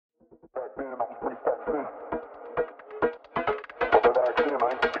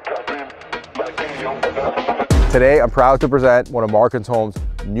Today, I'm proud to present one of Marken's home's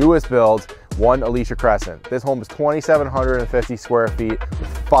newest builds, one Alicia Crescent. This home is 2,750 square feet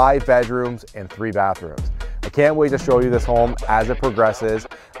with 5 bedrooms and 3 bathrooms. I can't wait to show you this home as it progresses.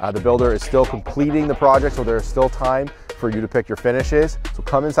 The builder is still completing the project, so there's still time for you to pick your finishes. So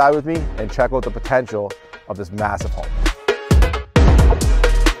come inside with me and check out the potential of this massive home.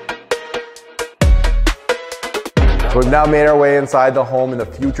 So we've now made our way inside the home in the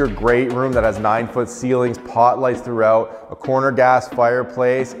future great room that has 9-foot ceilings, pot lights throughout, a corner gas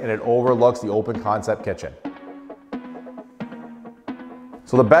fireplace, and it overlooks the open concept kitchen.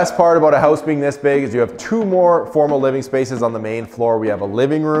 So the best part about a house being this big is you have 2 more formal living spaces on the main floor. We have a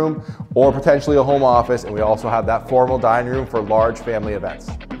living room or potentially a home office, and we also have that formal dining room for large family events.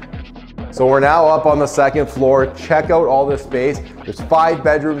 So we're now up on the 2nd floor. Check out all this space. There's 5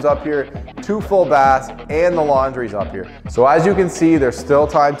 bedrooms up here, 2 full baths, and the laundry's up here. So as you can see, there's still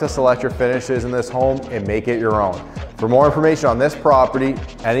time to select your finishes in this home and make it your own. For more information on this property,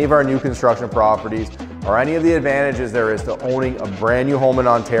 any of our new construction properties, or any of the advantages there is to owning a brand new home in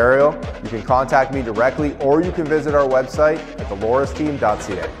Ontario, you can contact me directly or you can visit our website at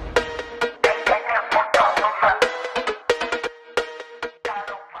thelourasteam.ca.